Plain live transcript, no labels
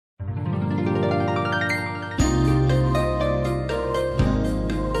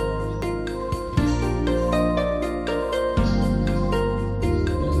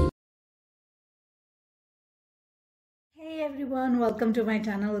everyone, welcome to my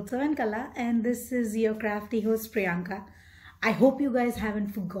channel Uttarayan, and this is your crafty host Priyanka. I hope you guys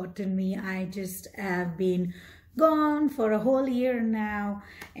haven't forgotten me. I just have been gone for a whole year now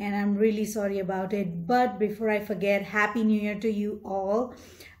and I'm really sorry about it. But before I forget, Happy New Year to you all.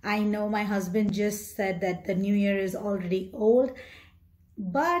 I know my husband just said that the new year is already old,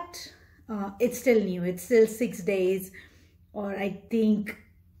 but it's still new. It's still 6 days, or I think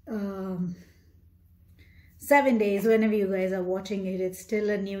 7 days. Whenever you guys are watching it, it's still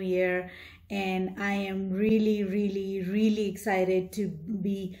a new year, and I am really excited to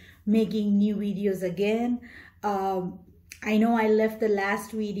be making new videos again. I know I left the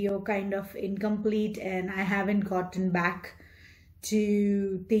last video kind of incomplete and I haven't gotten back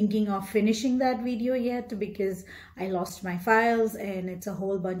to thinking of finishing that video yet because I lost my files and it's a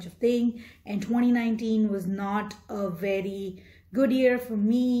whole bunch of things, and 2019 was not a very good year for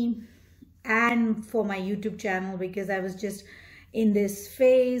me and for my YouTube channel because I was just in this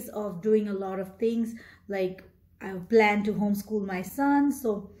phase of doing a lot of things. Like, I planned to homeschool my son,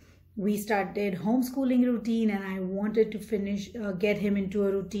 so we started homeschooling routine and I wanted to get him into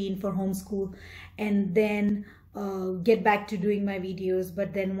a routine for homeschool and then get back to doing my videos.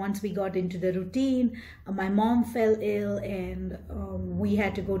 But then once we got into the routine, my mom fell ill and we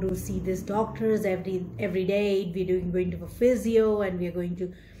had to go to see these doctors every day. We're going to a physio and we're going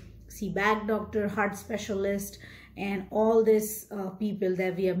to see back doctor, heart specialist, and all these people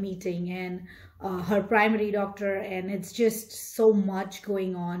that we are meeting, and her primary doctor, and it's just so much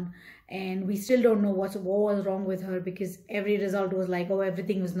going on and we still don't know what was wrong with her because every result was like, oh,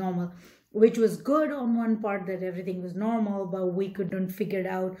 everything was normal, which was good on one part, that everything was normal, but we couldn't figure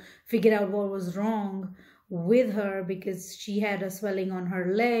out what was wrong with her because she had a swelling on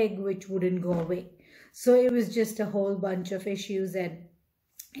her leg which wouldn't go away. So it was just a whole bunch of issues, and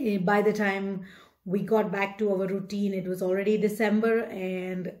by the time we got back to our routine, it was already December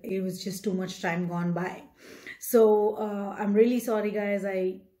and it was just too much time gone by. So I'm really sorry guys.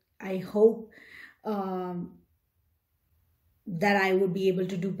 I hope that I would be able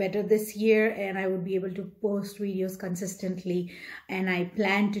to do better this year and I would be able to post videos consistently, and I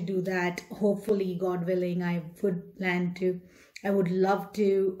plan to do that. Hopefully, God willing, I would love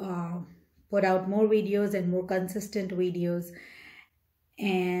to put out more videos and more consistent videos.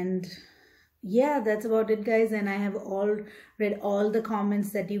 And yeah, that's about it guys, and I have read all the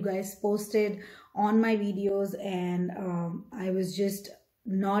comments that you guys posted on my videos, and I was just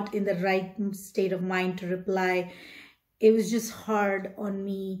not in the right state of mind to reply. It was just hard on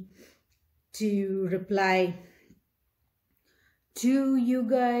me to reply to you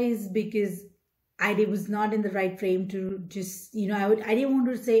guys because I was not in the right frame to just, I didn't want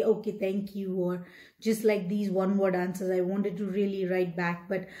to say, okay, thank you, or just like these one-word answers. I wanted to really write back,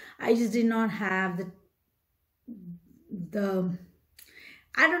 but I just did not have the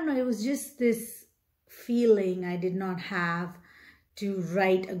I don't know, it was just this feeling I did not have to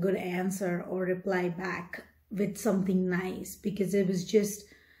write a good answer or reply back with something nice because it was just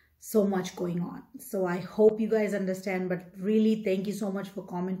so much going on. So I hope you guys understand, but really thank you so much for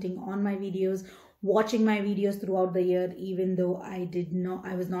commenting on my videos, watching my videos throughout the year, even though I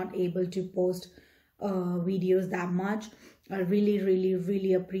was not able to post videos that much. I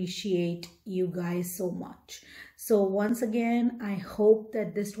really appreciate you guys so much. So once again, I hope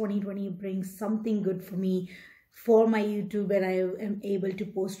that this 2020 brings something good for me, for my YouTube, and I am able to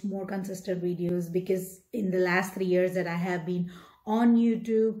post more consistent videos, because in the last 3 years that I have been on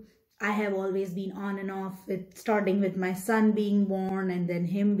YouTube, I have always been on and off, starting with my son being born and then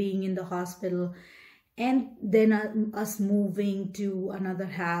him being in the hospital and then us moving to another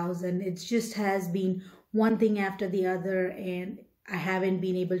house, and it just has been one thing after the other, and I haven't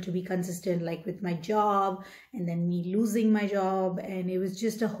been able to be consistent, like with my job and then me losing my job, and it was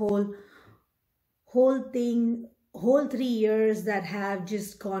just a whole 3 years that have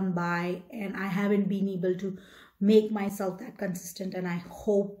just gone by and I haven't been able to make myself that consistent. And I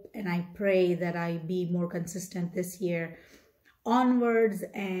hope and I pray that I be more consistent this year onwards,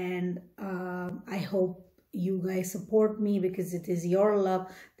 and I hope you guys support me because it is your love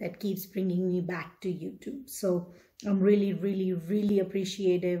that keeps bringing me back to YouTube. So I'm really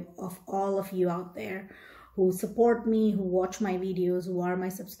appreciative of all of you out there who support me, who watch my videos, who are my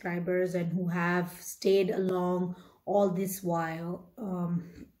subscribers, and who have stayed along all this while.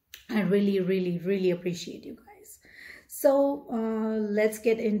 I really appreciate you guys. So let's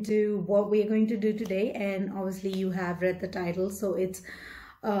get into what we are going to do today. And obviously you have read the title, so it's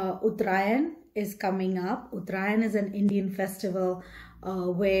Uttarayan is coming up. Uttarayan is an Indian festival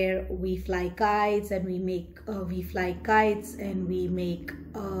where we fly kites and we make and we make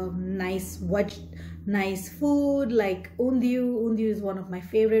nice food like undiyu. Undiyu is one of my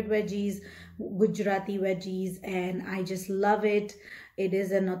favorite veggies, Gujarati veggies, and I just love it. It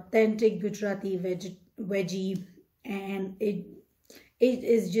is an authentic Gujarati veggie, and it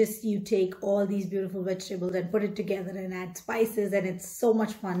is just, you take all these beautiful vegetables and put it together and add spices, and it's so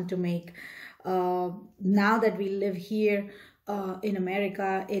much fun to make. Now that we live here in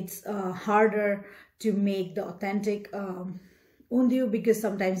America, it's harder to make the authentic undiyu, because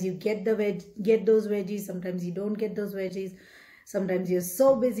sometimes you get those veggies, sometimes you don't get those veggies, sometimes you're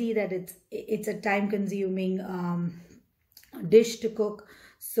so busy that it's a time consuming dish to cook.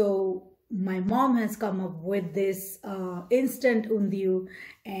 So my mom has come up with this instant undiyu,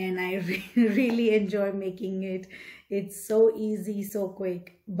 and I really enjoy making it. It's so easy, so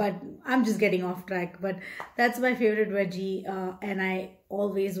quick, but I'm just getting off track. But that's my favorite veggie, and I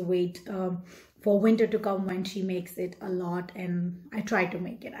always wait for winter to come when she makes it a lot, and I try to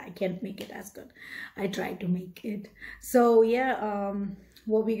make it. I can't make it as good. I try to make it. So yeah,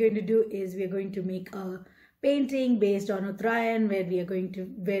 what we're going to do is we're going to make a painting based on Uttarayan,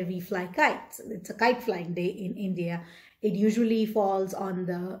 where we fly kites. It's a kite flying day in India. It usually falls on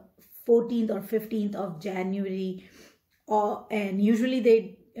the 14th or 15th of January, and usually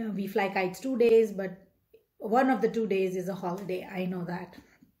we fly kites 2 days, but one of the 2 days is a holiday. I know that.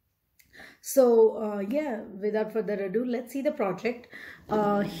 So yeah, without further ado, let's see the project.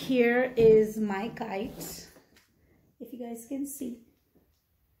 Here is my kite, if you guys can see.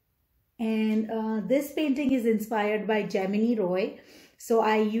 And this painting is inspired by Gemini Roy. So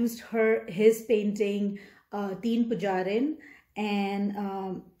I used his painting, Teen Pujarin, and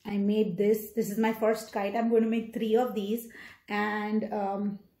I made this. This is my first kite. I'm going to make 3 of these. And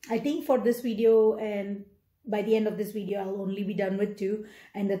I think for this video, and by the end of this video, I'll only be done with 2.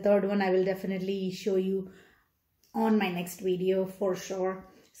 And the third one I will definitely show you on my next video for sure.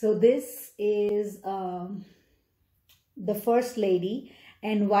 So this is the First Lady.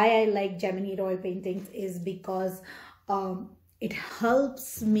 And why I like Gemini Roy paintings is because it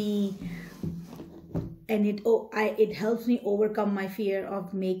helps me, and it helps me overcome my fear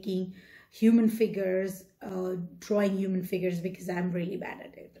of making human figures, drawing human figures, because I'm really bad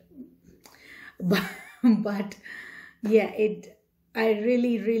at it. But yeah,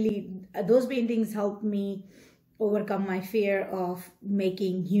 those paintings help me overcome my fear of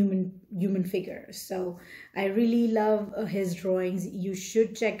making human figures. So I really love his drawings. You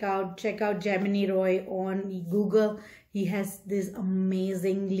should check out Gemini Roy on Google. He has these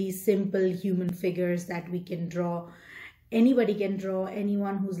amazingly simple human figures that we can draw. Anybody can draw.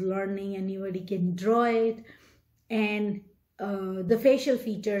 Anyone who's learning, anybody can draw it. And the facial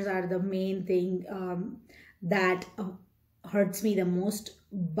features are the main thing that hurts me the most,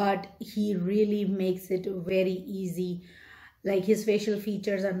 but he really makes it very easy. Like, his facial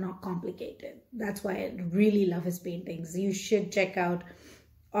features are not complicated. That's why I really love his paintings. You should check out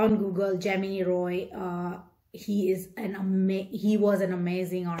on Google Gemini Roy. He was an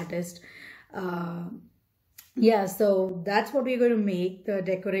amazing artist. Yeah, so that's what we're going to make, the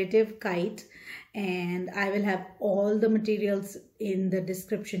decorative kite. And I will have all the materials in the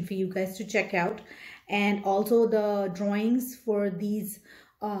description for you guys to check out. And also the drawings for these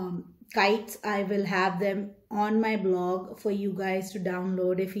kites, I will have them on my blog for you guys to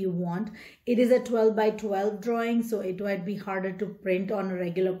download if you want. It is a 12 by 12 drawing, so it might be harder to print on a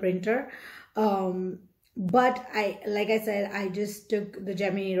regular printer. But like I said, I just took the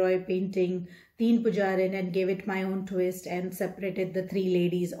Gemini Roy painting, Teen Pujarin, and gave it my own twist and separated the 3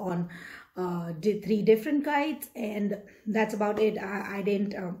 ladies on 3 different kites, and that's about it. I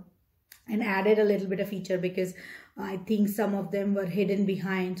didn't and added a little bit of feature because I think some of them were hidden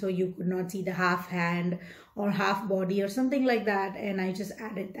behind, so you could not see the half hand or half body or something like that, and I just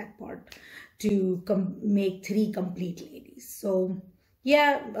added that part to make 3 complete ladies. So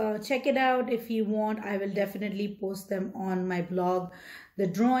yeah, check it out if you want. I will definitely post them on my blog, the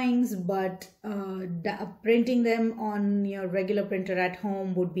drawings, but printing them on your regular printer at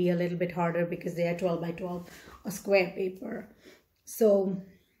home would be a little bit harder because they are 12 by 12, a square paper. So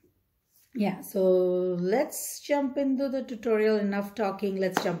yeah, so let's jump into the tutorial. Enough talking,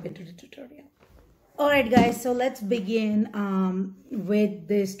 let's jump into the tutorial. Alright guys, so let's begin with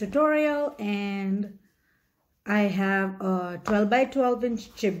this tutorial. And I have a 12 by 12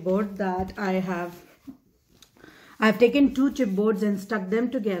 inch chipboard that I've taken 2 chipboards and stuck them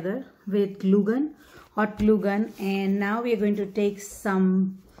together with glue gun, hot glue gun. And now we are going to take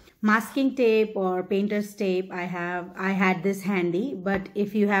some masking tape or painter's tape. I had this handy, but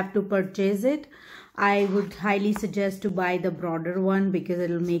if you have to purchase it, I would highly suggest to buy the broader one because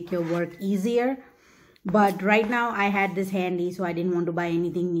it'll make your work easier. But right now I had this handy, so I didn't want to buy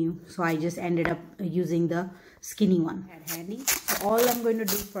anything new. So I just ended up using the skinny one. Handy. So all I'm going to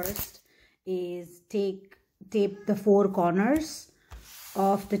do first is tape the 4 corners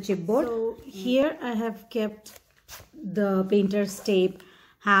of the chipboard. So here I have kept the painter's tape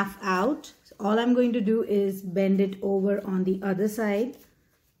half out. So all I'm going to do is bend it over on the other side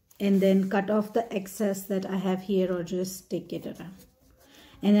and then cut off the excess that I have here, or just stick it around.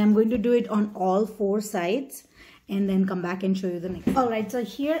 And I'm going to do it on all 4 sides and then come back and show you the next. Alright, so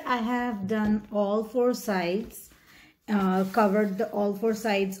here I have done all 4 sides, covered all 4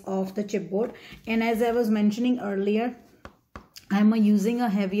 sides of the chipboard. And as I was mentioning earlier, I'm using a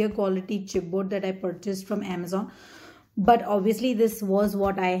heavier quality chipboard that I purchased from Amazon. But obviously this was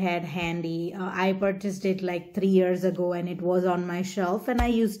what I had handy. I purchased it like 3 years ago and it was on my shelf and I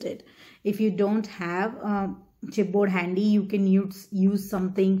used it. If you don't have chipboard handy, you can use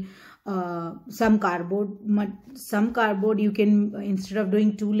something, some cardboard. Some cardboard you can, instead of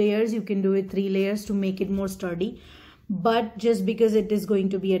doing 2 layers, you can do it 3 layers to make it more sturdy. But just because it is going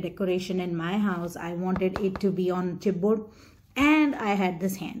to be a decoration in my house, I wanted it to be on chipboard. And I had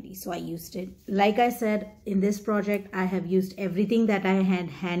this handy, so I used it. Like I said, in this project, I have used everything that I had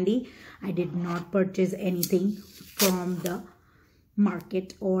handy. I did not purchase anything from the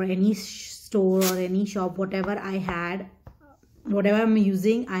market or any store or any shop. Whatever I had, whatever I'm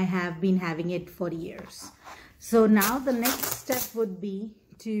using, I have been having it for years. So now the next step would be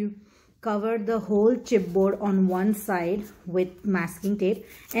to cover the whole chipboard on one side with masking tape.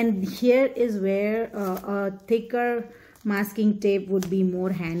 And here is where a thicker masking tape would be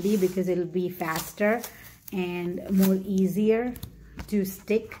more handy because it'll be faster and more easier to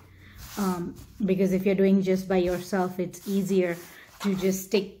stick, because if you're doing just by yourself, it's easier to just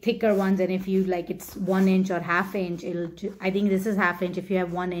stick thicker ones. And if you like it's 1 inch or ½ inch, I think this is ½ inch. If you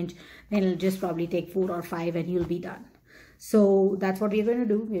have 1 inch, then it'll just probably take 4 or 5 and you'll be done. So that's what we're going to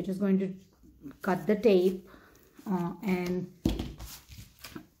do. We're just going to cut the tape and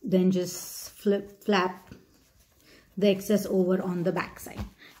then just flap the excess over on the back side,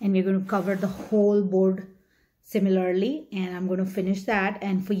 and we're going to cover the whole board similarly, and I'm going to finish that.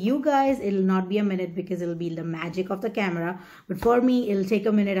 And for you guys, it'll not be a minute because it'll be the magic of the camera, but for me it'll take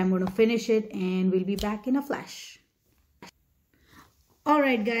a minute. I'm going to finish it and we'll be back in a flash.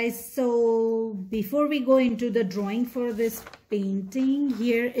 Alright guys, so before we go into the drawing for this painting,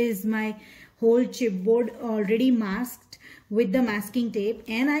 here is my whole chipboard already masked with the masking tape.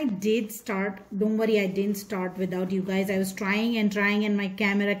 And I did start, don't worry, I didn't start without you guys. I was trying and my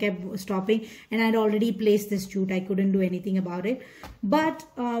camera kept stopping, and I'd already placed this jute. I couldn't do anything about it. But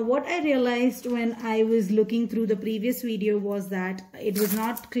what I realized when I was looking through the previous video was that it was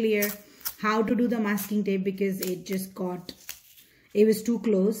not clear how to do the masking tape because it was too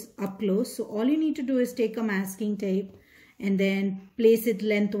close, up close. So all you need to do is take a masking tape and then place it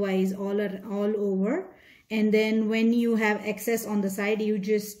lengthwise all over. And then when you have excess on the side, you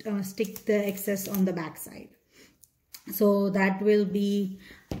just stick the excess on the back side. So that will be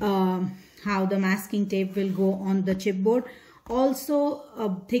how the masking tape will go on the chipboard. Also,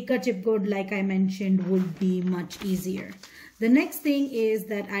 a thicker chipboard, like I mentioned, would be much easier. The next thing is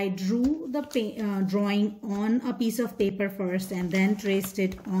that I drew the drawing on a piece of paper first and then traced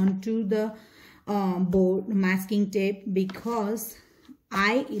it onto the board masking tape, because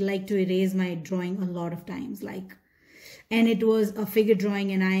I like to erase my drawing a lot of times, and it was a figure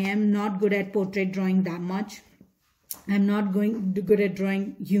drawing, and I am not good at portrait drawing that much. I'm not good at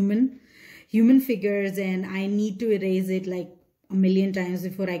drawing human figures, and I need to erase it like a million times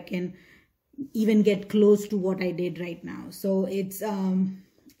before I can even get close to what I did right now. So it's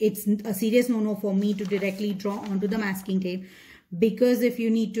a serious no-no for me to directly draw onto the masking tape, because if you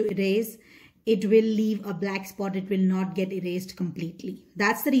need to erase, it will leave a black spot. It will not get erased completely.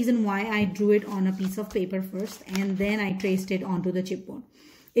 That's the reason why I drew it on a piece of paper first and then I traced it onto the chipboard.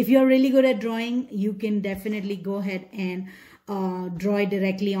 If you're really good at drawing, you can definitely go ahead and draw it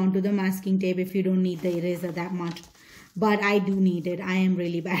directly onto the masking tape if you don't need the eraser that much. But I do need it. I am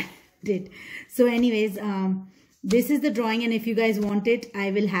really bad at it. So anyways, this is the drawing, and if you guys want it, I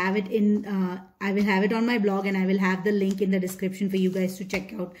will have it on my blog, and I will have the link in the description for you guys to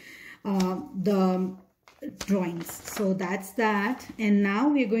check out the drawings. So that's that. And now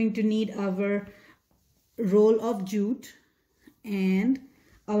we're going to need our roll of jute and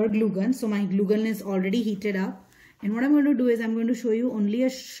our glue gun. So my glue gun is already heated up, and what I'm going to do is I'm going to show you only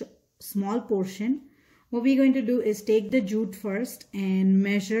a small portion. What we're going to do is take the jute first and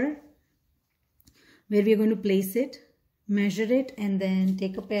measure where we're going to place it, measure it, and then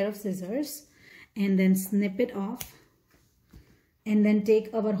take a pair of scissors and then snip it off, and then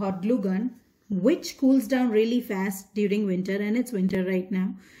take our hot glue gun, which cools down really fast during winter, and it's winter right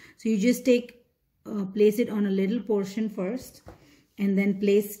now. So you just place it on a little portion first, and then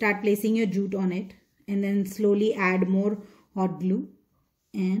start placing your jute on it, and then slowly add more hot glue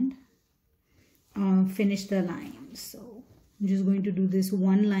and finish the line. So I'm just going to do this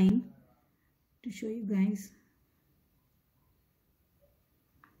one line to show you guys.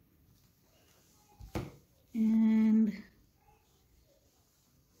 And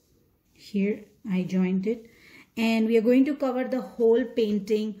here I joined it, and we are going to cover the whole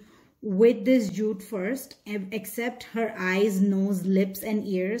painting with this jute first, except her eyes, nose, lips and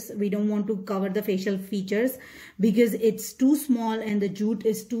ears. We don't want to cover the facial features because it's too small and the jute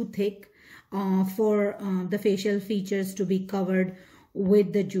is too thick for the facial features to be covered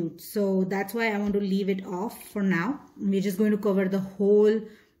with the jute. So that's why I want to leave it off for now. We're just going to cover the whole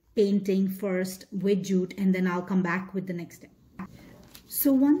painting first with jute, and then I'll come back with the next step.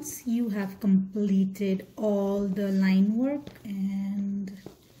 So once you have completed all the line work and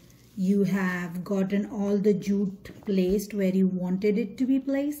you have gotten all the jute placed where you wanted it to be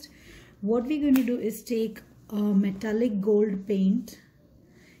placed, what we're going to do is take a metallic gold paint,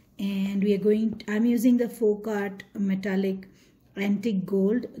 and I'm using the Folk Art metallic antique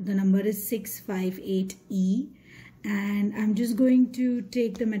gold. The number is 658E, and I'm just going to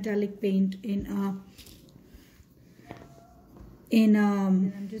take the metallic paint I'm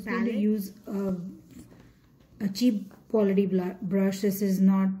just going to use a cheap quality brush. This is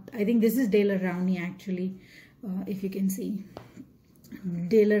not, I think this is Dale Rowney actually, if you can see.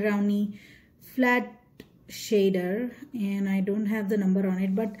 Dale Rowney flat shader, and I don't have the number on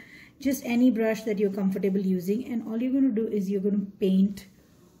it, but just any brush that you're comfortable using, and all you're going to do is you're going to paint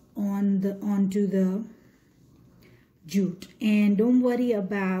onto the jute. And don't worry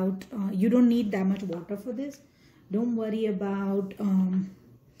about, you don't need that much water for this. Don't worry about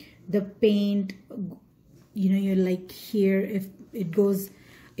the paint, you're like here, if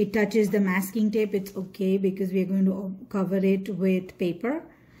it touches the masking tape, it's okay, because we're going to cover it with paper.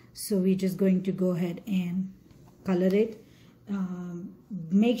 So we're just going to go ahead and color it.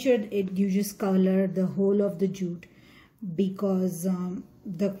 Make sure you just color the whole of the jute, because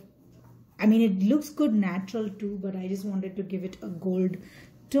it looks good natural too, but I just wanted to give it a gold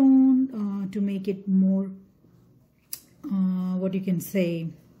tone to make it more what you can say,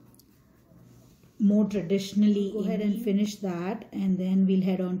 more traditionally. Go ahead and finish that, and then we'll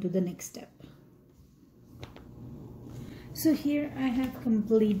head on to the next step. So here I have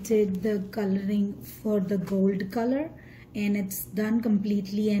completed the coloring for the gold color, and it's done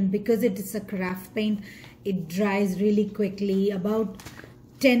completely, and because it is a craft paint, it dries really quickly, about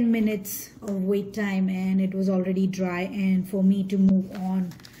 10 minutes of wait time, and it was already dry, and for me to move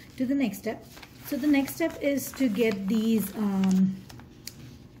on to the next step. So the next step is to get these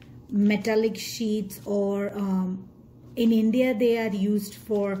metallic sheets, or in India they are used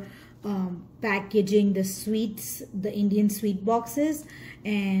for packaging the sweets, the Indian sweet boxes,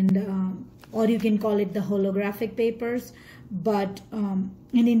 and or you can call it the holographic papers, but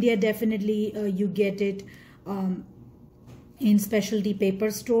in India definitely you get it in specialty paper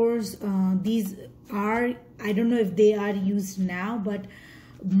stores. These are, I don't know if they are used now, but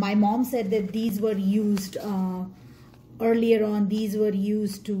my mom said that these were used earlier on. These were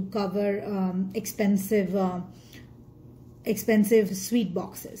used to cover expensive sweet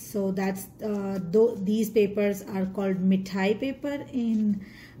boxes. So that's these papers are called Mithai paper in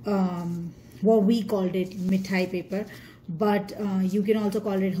what we called it Mithai paper, but you can also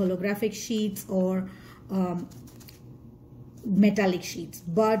call it holographic sheets or metallic sheets.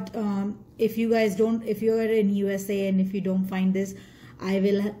 But if you guys don't, if you are in USA and if you don't find this, I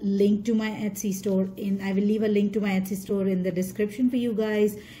will link to my Etsy store I will leave a link to my Etsy store in the description for you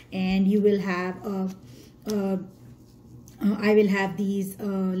guys, and you will have I will have these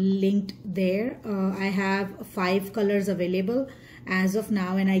linked there. I have 5 colors available as of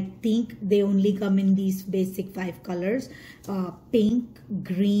now, and I think they only come in these basic 5 colors: pink,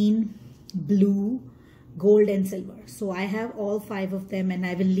 green, blue, gold and silver. So I have all 5 of them, and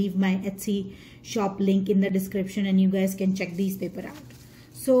I will leave my Etsy shop link in the description, and you guys can check these paper out.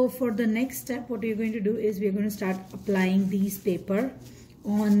 So for the next step, what we're going to do is we're going to start applying these paper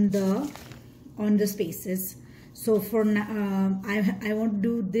on the spaces. So for now, I want to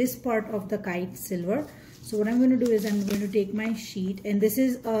do this part of the kite silver. So what I'm going to do is I'm going to take my sheet, and this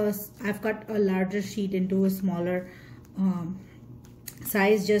is I've cut a larger sheet into a smaller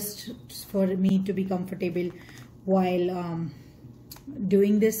size, just for me to be comfortable while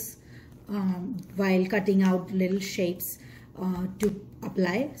doing this, while cutting out little shapes to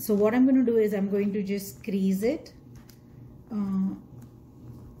apply. So what I'm going to do is I'm going to just crease it, and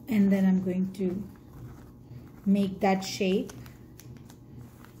then I'm going to make that shape.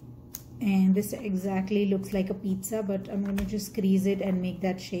 And this exactly looks like a pizza, but I'm going to just crease it and make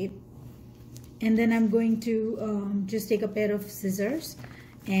that shape. And then I'm going to just take a pair of scissors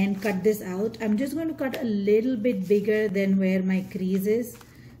and cut this out. I'm just going to cut a little bit bigger than where my crease is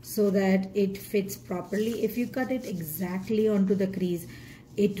so that it fits properly. If you cut it exactly onto the crease,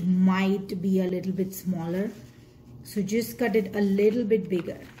 it might be a little bit smaller. So just cut it a little bit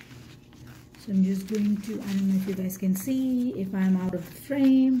bigger. So I'm just going to, I don't know if you guys can see, if I'm out of the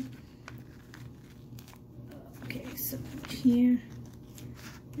frame. Okay, so here,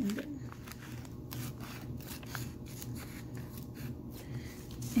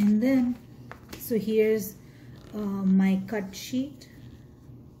 and then so here's my cut sheet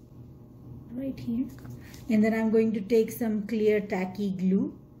right here, and then I'm going to take some clear tacky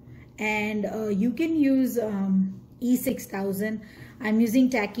glue, and you can use E6000. I'm using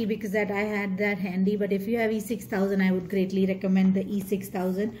Tacky because that I had that handy, but if you have E6000, I would greatly recommend the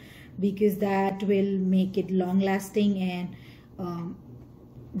E6000 because that will make it long lasting, and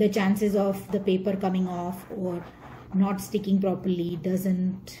the chances of the paper coming off or not sticking properly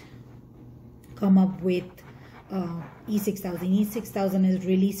doesn't come up with E6000. E6000 is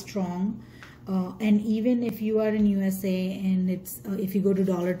really strong, and even if you are in USA and it's if you go to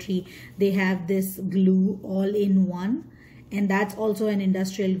Dollar Tree, they have this glue all in one, and that's also an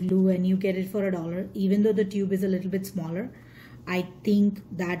industrial glue, and you get it for $1. Even though the tube is a little bit smaller, I think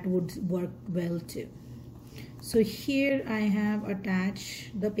that would work well too. So here I have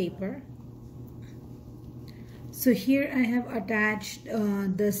attached the paper. So here I have attached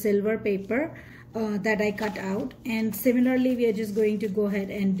the silver paper that I cut out, and similarly we are just going to go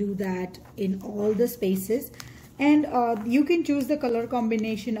ahead and do that in all the spaces, and you can choose the color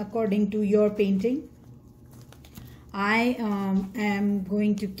combination according to your painting. I am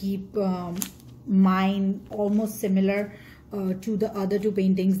going to keep mine almost similar to the other two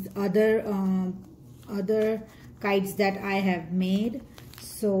paintings, other kites that I have made.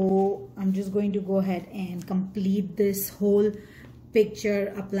 So I'm just going to go ahead and complete this whole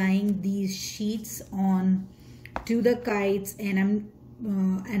picture, applying these sheets on to the kites, and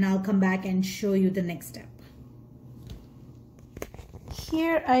I'll come back and show you the next step.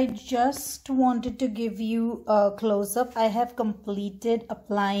 Here I just wanted to give you a close-up. I have completed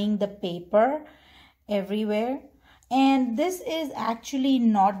applying the paper everywhere, and this is actually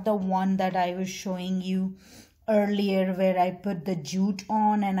not the one that I was showing you earlier where I put the jute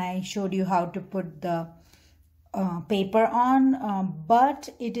on and I showed you how to put the paper on, but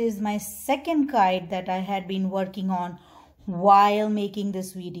it is my second kite that I had been working on while making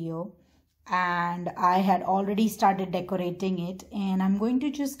this video, and I had already started decorating it, and I'm going to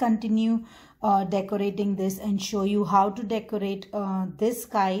just continue decorating this and show you how to decorate this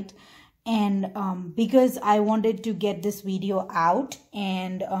kite. And because I wanted to get this video out,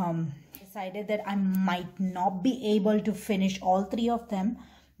 and decided that I might not be able to finish all three of them,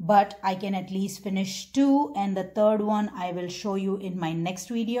 but I can at least finish two, and the third one I will show you in my next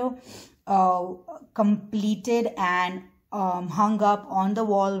video, completed and hung up on the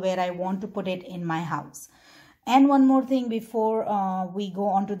wall where I want to put it in my house. And one more thing before we go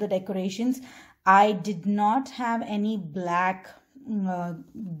on to the decorations, I did not have any black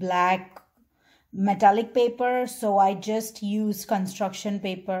metallic paper, so I just used construction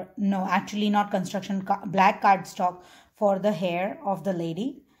paper. No, actually not construction, black cardstock for the hair of the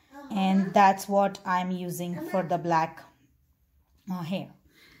lady, and that's what I'm using for the black hair.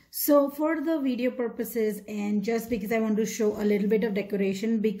 So for the video purposes, and just because I want to show a little bit of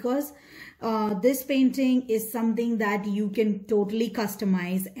decoration, because this painting is something that you can totally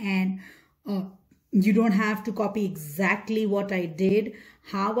customize, and you don't have to copy exactly what I did,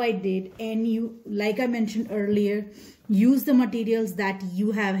 how I did, and you, like I mentioned earlier, use the materials that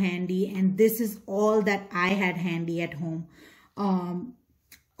you have handy, and this is all that I had handy at home.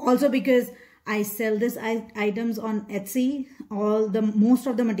 Also because I sell this items on Etsy, most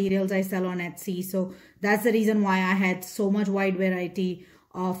of the materials I sell on Etsy, so that's the reason why I had so much wide variety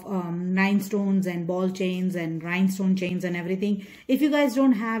of rhinestones and ball chains and rhinestone chains and everything. If you guys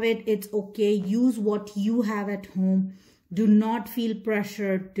don't have it, it's okay. Use what you have at home. Do not feel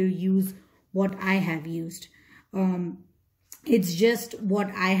pressured to use what I have used. It's just what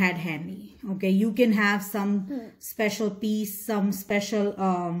I had handy. Okay, you can have some special piece, some special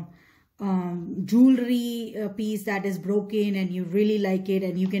jewelry piece that is broken and you really like it,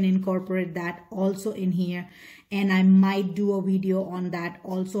 and you can incorporate that also in here. And I might do a video on that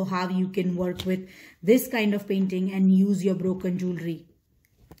also, how you can work with this kind of painting and use your broken jewelry.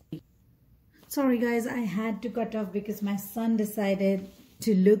 Sorry guys, I had to cut off because my son decided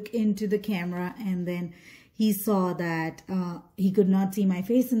to look into the camera, and then he saw that he could not see my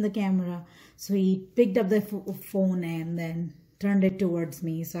face in the camera. So he picked up the phone and then turned it towards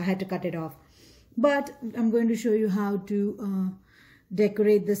me. So I had to cut it off. But I'm going to show you how to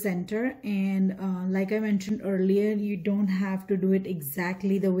decorate the center. And like I mentioned earlier, you don't have to do it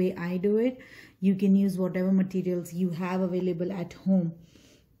exactly the way I do it. You can use whatever materials you have available at home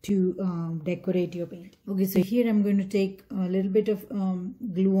to decorate your paint. Okay, so here I'm going to take a little bit of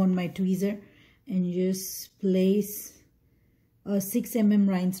glue on my tweezer and just place a 6mm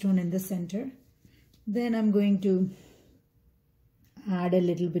rhinestone in the center. Then I'm going to add a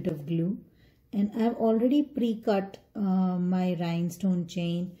little bit of glue, and I've already pre-cut my rhinestone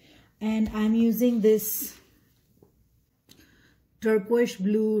chain, and I'm using this turquoise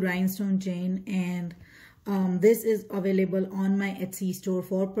blue rhinestone chain, and this is available on my Etsy store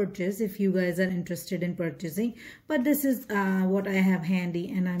for purchase if you guys are interested in purchasing. But this is what I have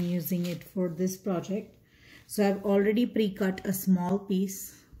handy, and I'm using it for this project. So I've already pre-cut a small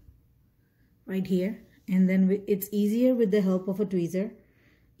piece right here, and then it's easier with the help of a tweezer,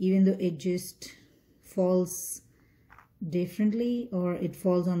 even though it just falls differently or it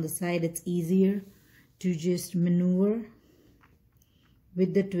falls on the side. It's easier to just maneuver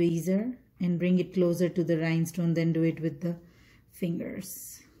with the tweezer and bring it closer to the rhinestone than do it with the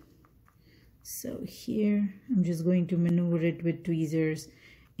fingers. So here I'm just going to maneuver it with tweezers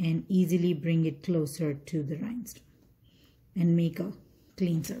and easily bring it closer to the rhinestone and make a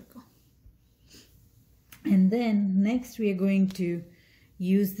clean circle. And then next we are going to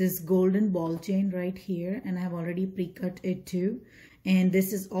use this golden ball chain right here, and I've already pre-cut it too. And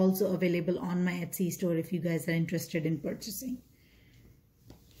this is also available on my Etsy store if you guys are interested in purchasing.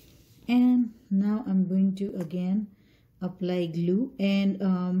 And now I'm going to again apply glue,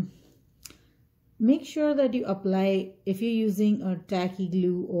 and make sure that you apply, if you're using a tacky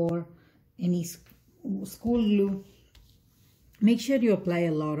glue or any school glue, make sure you apply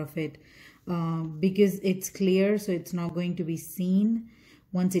a lot of it because it's clear, so it's not going to be seen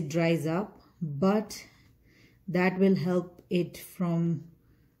once it dries up, but that will help it from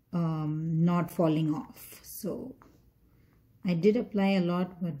not falling off. So I did apply a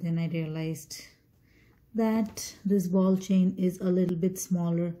lot, but then I realized that this ball chain is a little bit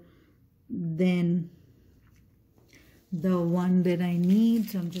smaller than the one that I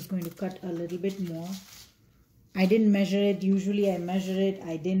need. So I'm just going to cut a little bit more. I didn't measure it. Usually I measure it.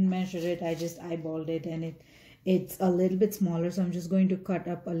 I didn't measure it. I just eyeballed it, and it's a little bit smaller. So I'm just going to cut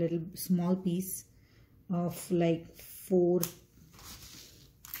up a little small piece of like 4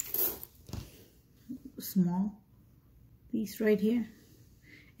 small piece right here.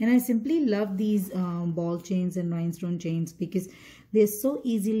 And I simply love these ball chains and rhinestone chains because they're so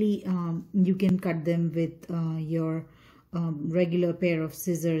easily, you can cut them with your regular pair of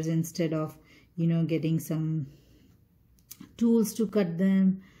scissors instead of, you know, getting some tools to cut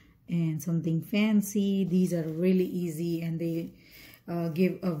them and something fancy. These are really easy, and they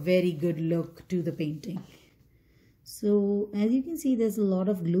give a very good look to the painting. So as you can see, there's a lot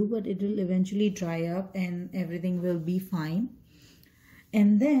of glue, but it will eventually dry up and everything will be fine.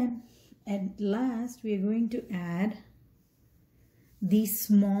 And then at last we are going to add these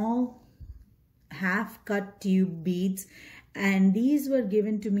small half cut tube beads, and these were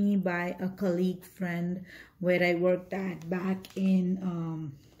given to me by a colleague friend where I worked at back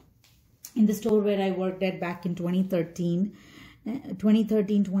in the store where I worked at back in 2013,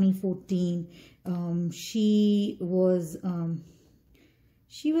 2014. She was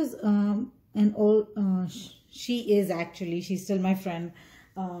she's still my friend.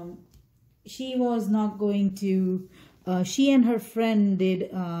 She was not going to, she and her friend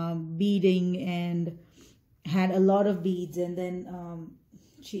did beading and had a lot of beads, and then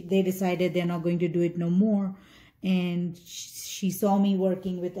they decided they're not going to do it no more. And she saw me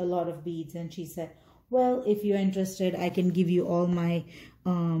working with a lot of beads, and she said, well, if you're interested, I can give you all my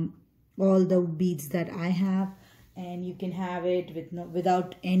all the beads that I have, and you can have it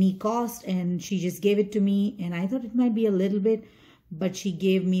without any cost. And she just gave it to me, and I thought it might be a little bit, but she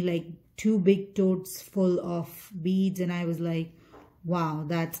gave me like 2 big totes full of beads, and I was like, wow,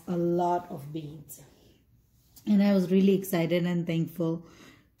 that's a lot of beads. And I was really excited and thankful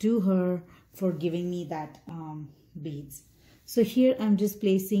to her for giving me that beads. So here I'm just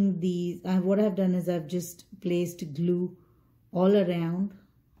placing these. What I've done is I've just placed glue all around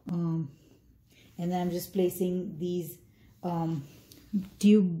and then I'm just placing these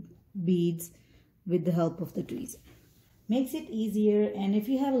tube beads with the help of the tweezer. Makes it easier, and if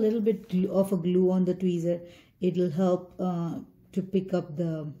you have a little bit of a glue on the tweezer, it'll help to pick up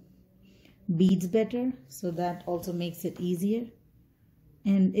the beads better, so that also makes it easier,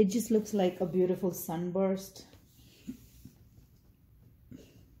 and it just looks like a beautiful sunburst.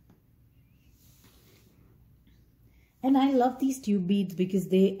 And I love these tube beads because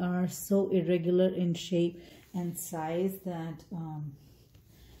they are so irregular in shape and size that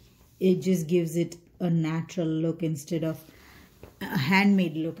it just gives it a natural look instead of a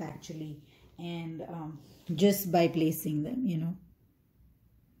handmade look actually, and just by placing them, you know.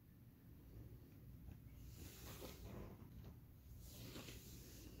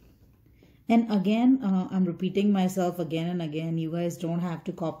 And again, I'm repeating myself again and again. You guys don't have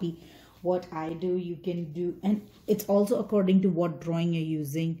to copy what I do. You can do, and it's also according to what drawing you're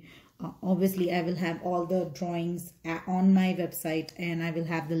using. Obviously, I will have all the drawings on my website, and I will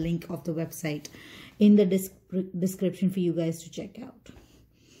have the link of the website in the description for you guys to check out.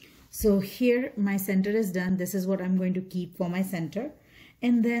 So here my center is done. This is what I'm going to keep for my center.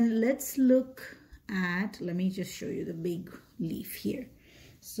 And then let's look at, let me just show you the big leaf here.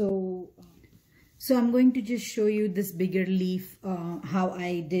 So I'm going to just show you this bigger leaf, how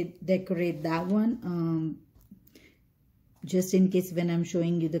I did decorate that one. Just in case when I'm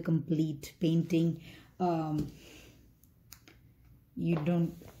showing you the complete painting, I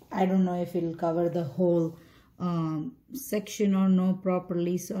don't know if it'll cover the whole section or no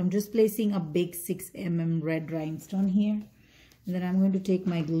properly. So I'm just placing a big 6 mm red rhinestone here. And then I'm going to take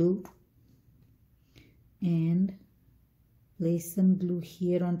my glue and place some glue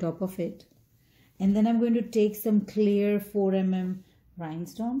here on top of it. And then I'm going to take some clear 4 mm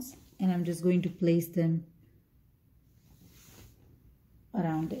rhinestones, and I'm just going to place them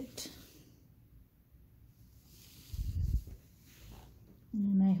around it.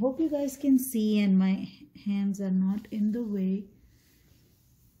 And I hope you guys can see and my hands are not in the way.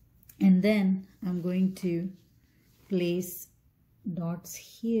 And then I'm going to place dots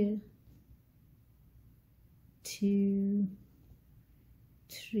here, 2,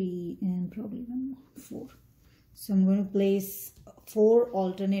 3, and probably 1 more, 4. So I'm going to place 4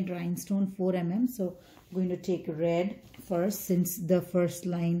 alternate rhinestone 4 mm. So I'm going to take red first, since the first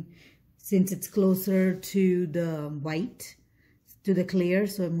line, since it's closer to the white, to the clear.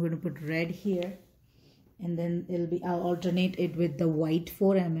 So I'm going to put red here, and then I'll alternate it with the white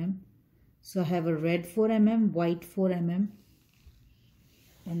 4 mm. So I have a red 4 mm, white 4 mm,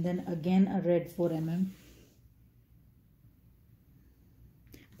 and then again a red 4 mm.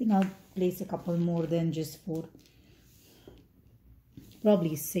 I think I'll place a couple more than just 4,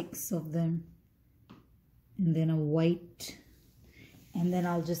 probably 6 of them, and then a white, and then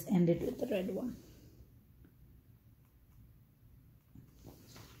I'll just end it with the red one.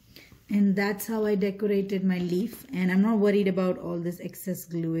 And that's how I decorated my leaf, and I'm not worried about all this excess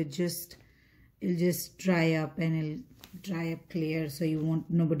glue. It'll just dry up, and it'll dry up clear, so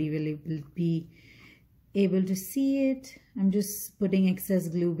nobody will be able to see it. I'm just putting excess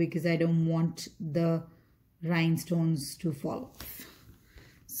glue because I don't want the rhinestones to fall off.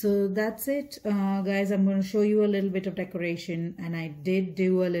 So that's it, guys. I'm going to show you a little bit of decoration, and I did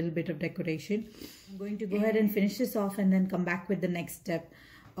do a little bit of decoration. I'm going to go ahead and finish this off and then come back with the next step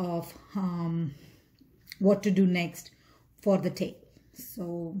of what to do next for the tail.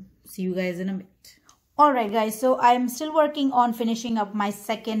 So see you guys in a bit. Alright guys, so I'm still working on finishing up my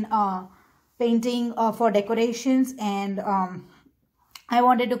second painting for decorations, and I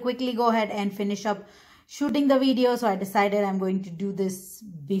wanted to quickly go ahead and finish up shooting the video, so I decided I'm going to do this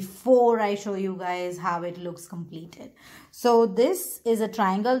before I show you guys how it looks completed. So this is a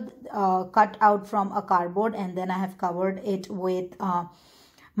triangle cut out from a cardboard, and then I have covered it with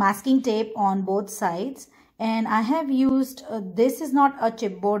masking tape on both sides. And I have used, this is not a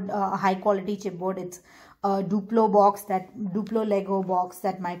chipboard, a high quality chipboard. It's a Duplo Lego box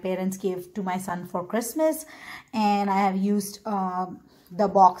that my parents gave to my son for Christmas. And I have used the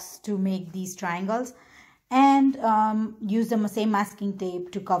box to make these triangles, and use the same masking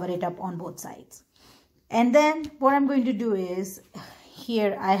tape to cover it up on both sides. And then what I'm going to do is,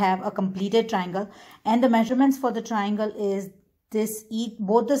 here I have a completed triangle, and the measurements for the triangle is this,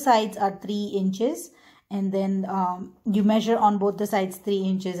 both the sides are 3 inches. And then you measure on both the sides 3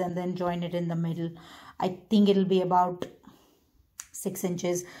 inches and then join it in the middle. I think it'll be about 6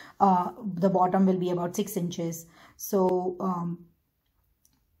 inches. The bottom will be about 6 inches. So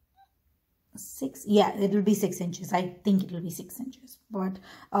it'll be 6 inches. I think it'll be 6 inches. But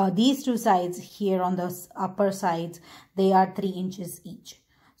these two sides here on the upper sides, they are 3 inches each.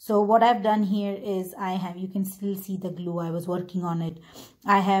 So what I've done here is you can still see the glue. I was working on it.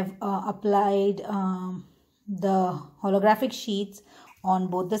 I have applied the holographic sheets on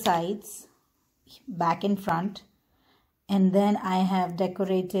both the sides, back and front. And then I have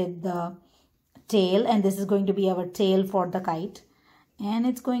decorated the tail, and this is going to be our tail for the kite. And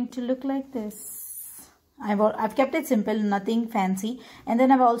it's going to look like this. I've kept it simple, nothing fancy. And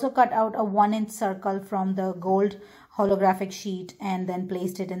then I've also cut out a 1-inch circle from the gold holographic sheet and then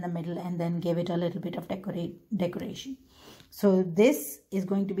placed it in the middle and then gave it a little bit of decoration. So this is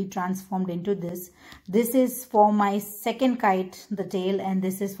going to be transformed into this. This is for my second kite, the tail, and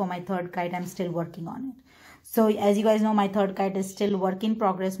this is for my third kite. I'm still working on it. So as you guys know, my third kite is still work in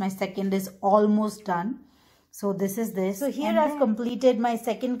progress. My second is almost done. So this is this. So here I've completed my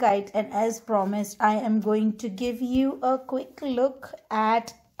second kite, and as promised, I am going to give you a quick look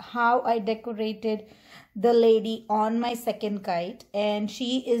at how I decorated the lady on my second kite. And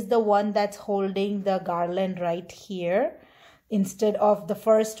she is the one that's holding the garland right here, instead of the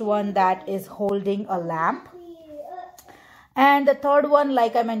first one that is holding a lamp. And the third one,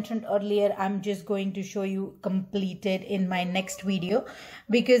 like I mentioned earlier, I'm just going to show you completed in my next video,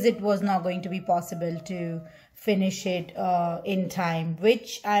 because it was not going to be possible to finish it in time,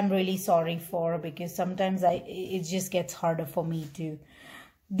 which I'm really sorry for, because sometimes it just gets harder for me to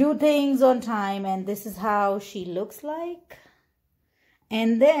do things on time. And this is how she looks like.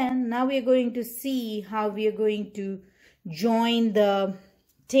 And then now we are going to see how we are going to join the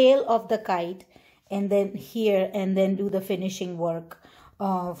tail of the kite and then here, and then do the finishing work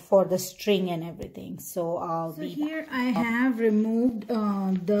for the string and everything. So here I have removed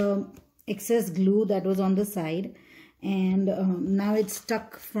the excess glue that was on the side, and now it's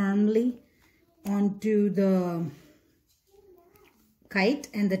stuck firmly onto the kite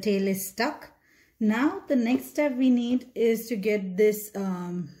and the tail is stuck. Now the next step we need is to get this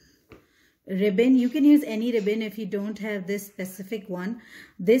ribbon. You can use any ribbon if you don't have this specific one.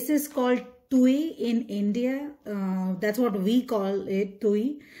 This is called tui in India. That's what we call it,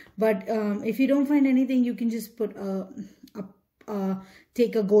 tui. But if you don't find anything, you can just put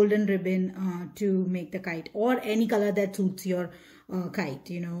take a golden ribbon to make the kite, or any color that suits your kite.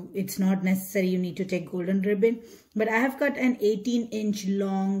 You know, it's not necessary you need to take golden ribbon. But I have cut an 18-inch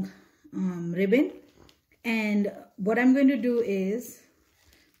long ribbon, and what I'm going to do is,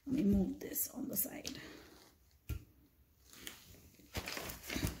 let me move this on the side.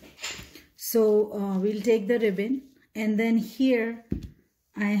 So we'll take the ribbon, and then here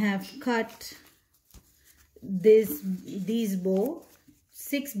I have cut these bow,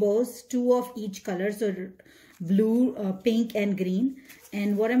 6 bows, 2 of each color, so blue, pink and green.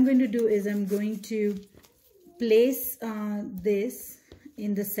 And what I'm going to do is I'm going to place this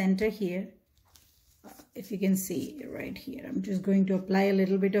in the center here. If you can see right here, I'm just going to apply a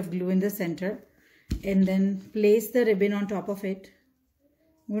little bit of glue in the center and then place the ribbon on top of it.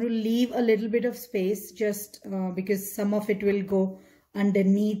 I'm going to leave a little bit of space, just because some of it will go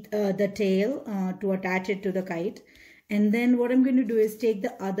underneath the tail to attach it to the kite. And then what I'm going to do is take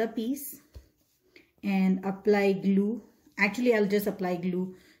the other piece and apply glue. Actually, I'll just apply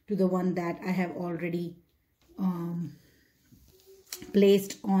glue to the one that I have already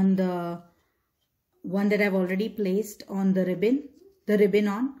placed on the one that I've already placed on the ribbon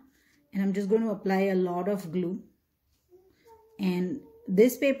on. And I'm just going to apply a lot of glue. And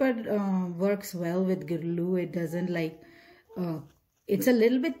this paper works well with glue. It doesn't like, it's a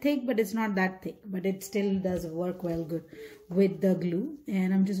little bit thick, but it's not that thick, but it still does work well good with the glue.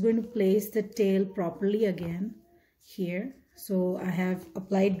 And I'm just going to place the tail properly again here. So I have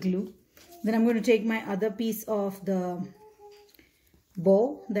applied glue. Then I'm going to take my other piece of the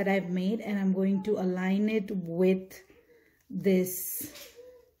bow that I've made, and I'm going to align it with this,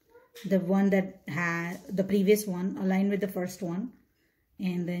 the one that had the previous one, align with the first one,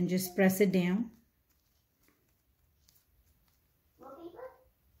 and then just press it down.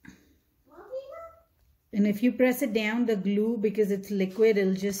 And if you press it down, the glue, because it's liquid,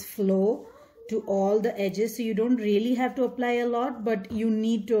 it'll just flow to all the edges. So you don't really have to apply a lot, but you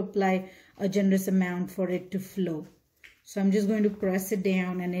need to apply a generous amount for it to flow. So I'm just going to press it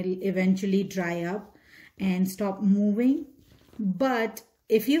down, and it'll eventually dry up and stop moving. But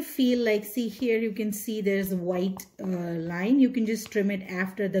if you feel like, see here, you can see there's a white line. You can just trim it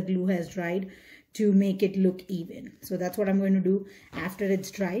after the glue has dried to make it look even. So that's what I'm going to do after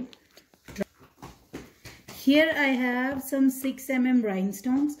it's dried. Here I have some 6mm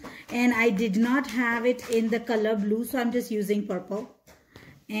rhinestones, and I did not have it in the color blue, so I'm just using purple.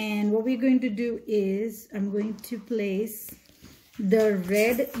 And what we're going to do is I'm going to place the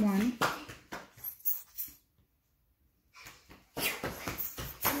red one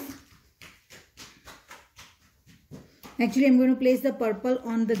Actually, I'm going to place the purple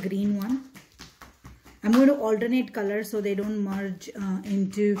on the green one. I'm going to alternate colors so they don't merge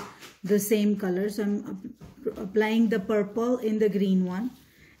into the same color. So I'm applying the purple in the green one.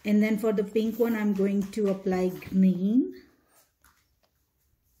 And then for the pink one, I'm going to apply green.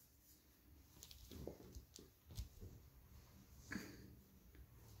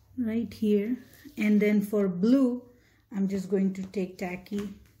 Right here. And then for blue, I'm just going to take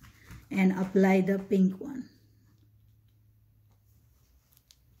Tacky and apply the pink one.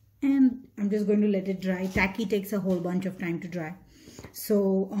 And I'm just going to let it dry. Tacky takes a whole bunch of time to dry.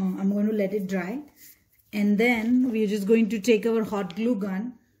 So I'm going to let it dry. And then we're just going to take our hot glue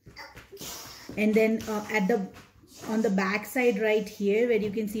gun. And then on the back side right here where you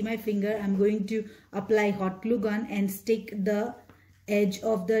can see my finger, I'm going to apply hot glue gun and stick the edge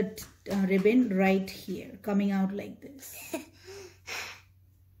of the ribbon right here, coming out like this.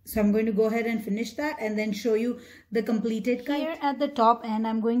 So I'm going to go ahead and finish that and then show you the completed kite. Here at the top end,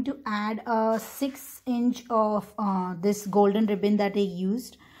 I'm going to add a 6" of this golden ribbon that I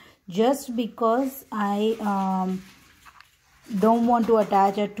used, just because I don't want to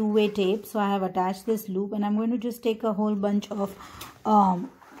attach a two-way tape. So I have attached this loop, and I'm going to just take a whole bunch of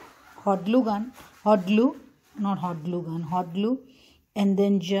hot glue, and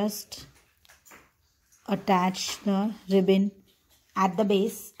then just attach the ribbon at the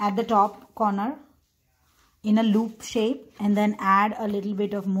base, at the top corner in a loop shape, and then add a little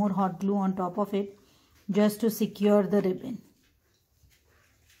bit of more hot glue on top of it just to secure the ribbon.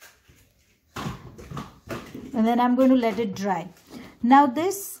 And then I'm going to let it dry. Now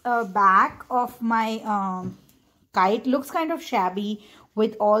this back of my kite looks kind of shabby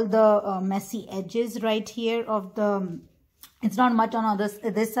with all the messy edges right here of the, it's not much on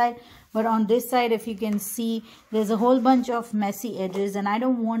this side, but on this side, if you can see, there's a whole bunch of messy edges, and I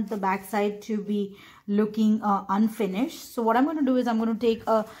don't want the back side to be looking unfinished. So what I'm going to do is I'm going to take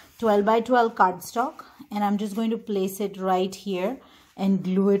a 12 by 12 cardstock, and I'm just going to place it right here and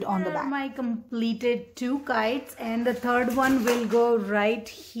glue it on the back. My completed 2 kites, and the third one will go right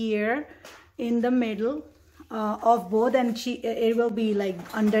here in the middle of both, and it will be like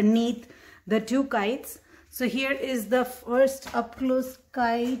underneath the 2 kites. So here is the first up close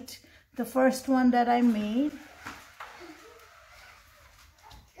kite, the first one that I made.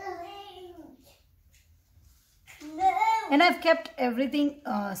 And I've kept everything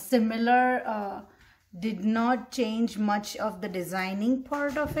similar, did not change much of the designing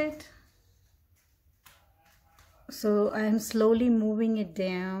part of it. So I am slowly moving it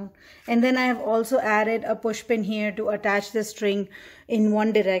down, and then I have also added a push pin here to attach the string in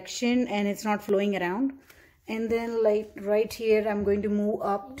one direction and it's not flowing around. And then like right here, I'm going to move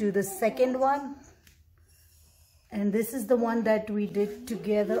up to the second one, and this is the one that we did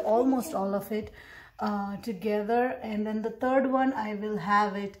together, almost all of it together. And then the third one, I will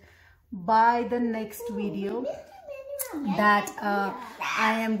have it by the next video that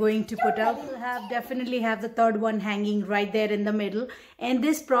I am going to put up. We'll definitely have the third one hanging right there in the middle, and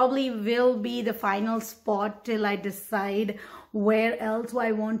this probably will be the final spot till I decide where else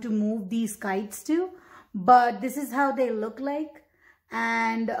I want to move these kites to. But this is how they look like,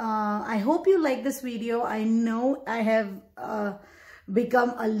 and I hope you like this video. I know I have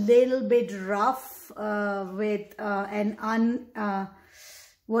become a little bit rough with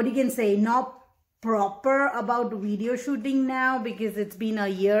what you can say, not proper about video shooting now, because it's been a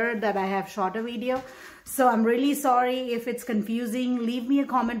year that I have shot a video. So I'm really sorry if it's confusing. Leave me a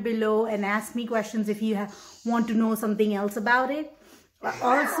comment below and ask me questions if you want to know something else about it.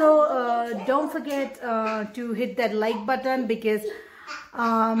 Also, don't forget to hit that like button, because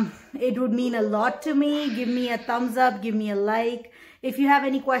it would mean a lot to me. Give me a thumbs up, give me a like. If you have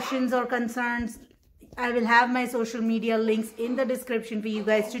any questions or concerns, I will have my social media links in the description for you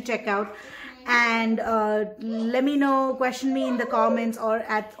guys to check out. And let me know, question me in the comments or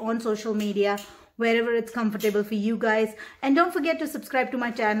on social media, wherever it's comfortable for you guys. And don't forget to subscribe to my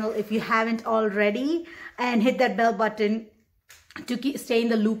channel if you haven't already, and hit that bell button to stay in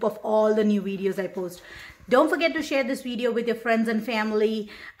the loop of all the new videos I post. Don't forget to share this video with your friends and family,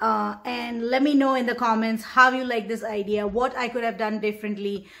 and let me know in the comments how you like this idea, what I could have done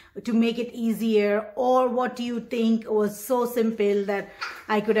differently to make it easier, or what do you think was so simple that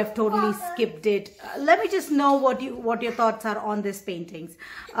I could have totally skipped it. Let me just know what your thoughts are on these paintings.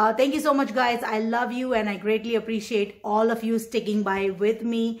 Thank you so much, guys. I love you, and I greatly appreciate all of you sticking by with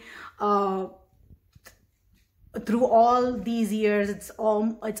me through all these years. It's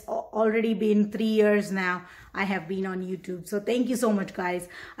already been 3 years now I have been on YouTube. So thank you so much, guys.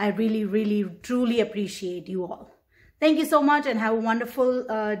 I really, really, truly appreciate you all. Thank you so much, and have a wonderful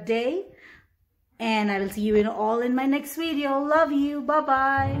day. and I will see you all in my next video. Love you. Bye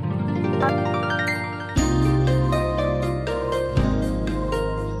bye.